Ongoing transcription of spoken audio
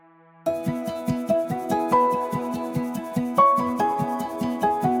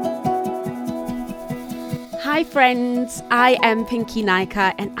Hi friends, I am Pinky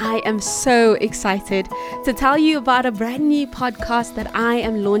Naika and I am so excited to tell you about a brand new podcast that I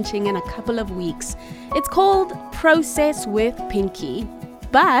am launching in a couple of weeks. It's called Process with Pinky.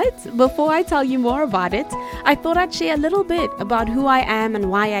 But before I tell you more about it, I thought I'd share a little bit about who I am and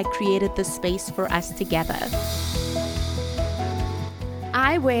why I created this space for us together.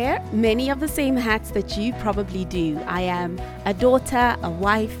 I wear many of the same hats that you probably do. I am a daughter, a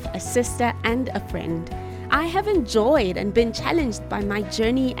wife, a sister, and a friend. I have enjoyed and been challenged by my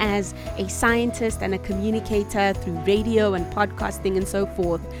journey as a scientist and a communicator through radio and podcasting and so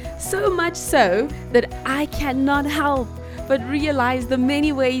forth. So much so that I cannot help but realize the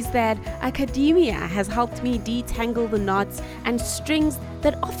many ways that academia has helped me detangle the knots and strings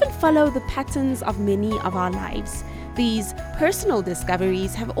that often follow the patterns of many of our lives. These personal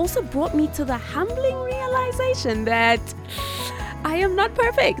discoveries have also brought me to the humbling realization that I am not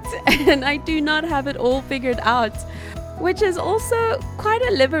perfect and I do not have it all figured out, which is also quite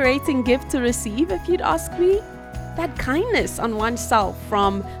a liberating gift to receive, if you'd ask me. That kindness on oneself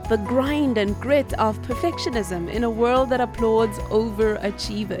from the grind and grit of perfectionism in a world that applauds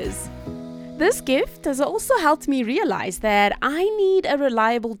overachievers. This gift has also helped me realize that I need a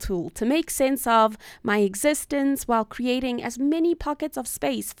reliable tool to make sense of my existence while creating as many pockets of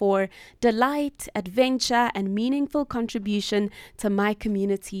space for delight, adventure, and meaningful contribution to my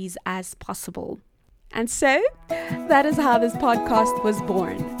communities as possible. And so, that is how this podcast was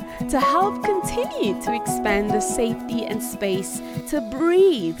born, to help continue to expand the safety and space to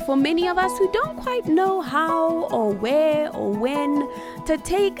breathe for many of us who don't quite know how or where or when to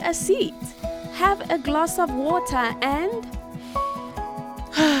take a seat, have a glass of water, and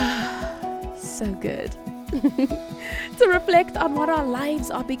so good. To reflect on what our lives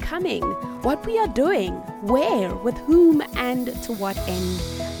are becoming, what we are doing, where, with whom, and to what end.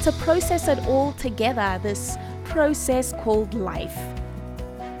 To process it all together, this process called life.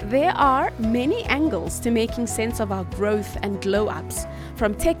 There are many angles to making sense of our growth and glow-ups,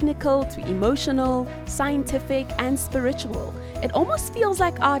 from technical to emotional, scientific, and spiritual. It almost feels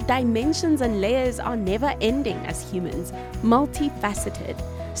like our dimensions and layers are never ending as humans, multifaceted.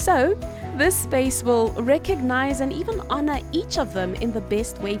 So, this space will recognize and even honor each of them in the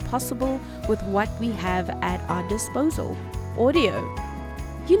best way possible with what we have at our disposal. Audio.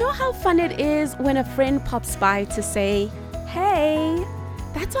 You know how fun it is when a friend pops by to say, "Hey,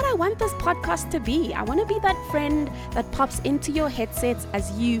 that's what I want this podcast to be. I want to be that friend that pops into your headsets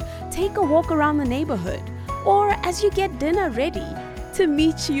as you take a walk around the neighborhood or as you get dinner ready, to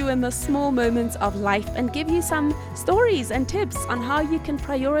meet you in the small moments of life and give you some stories and tips on how you can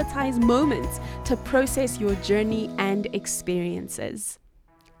prioritize moments to process your journey and experiences."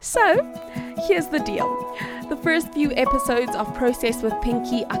 So, here's the deal. The first few episodes of Process with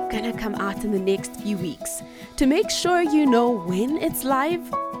Pinky are gonna come out in the next few weeks. To make sure you know when it's live,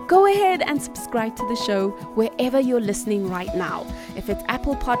 go ahead and subscribe to the show wherever you're listening right now. If it's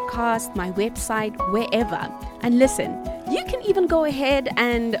Apple Podcast, my website, wherever. And listen, you can even go ahead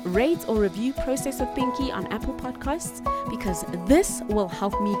and rate or review Process with Pinky on Apple Podcasts, because this will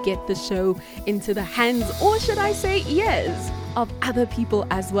help me get the show into the hands, or should I say ears, of other people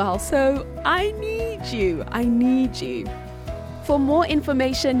as well. So I need you. For more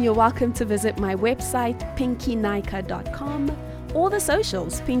information, you're welcome to visit my website, pinkynaika.com, or the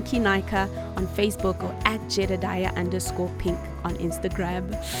socials, Pinky Naika on Facebook or at Jedediah_Pink on Instagram.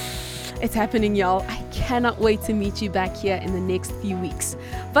 It's happening, y'all. I cannot wait to meet you back here in the next few weeks.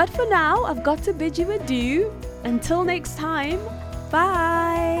 But for now, I've got to bid you adieu. Until next time,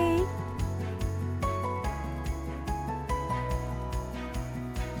 bye.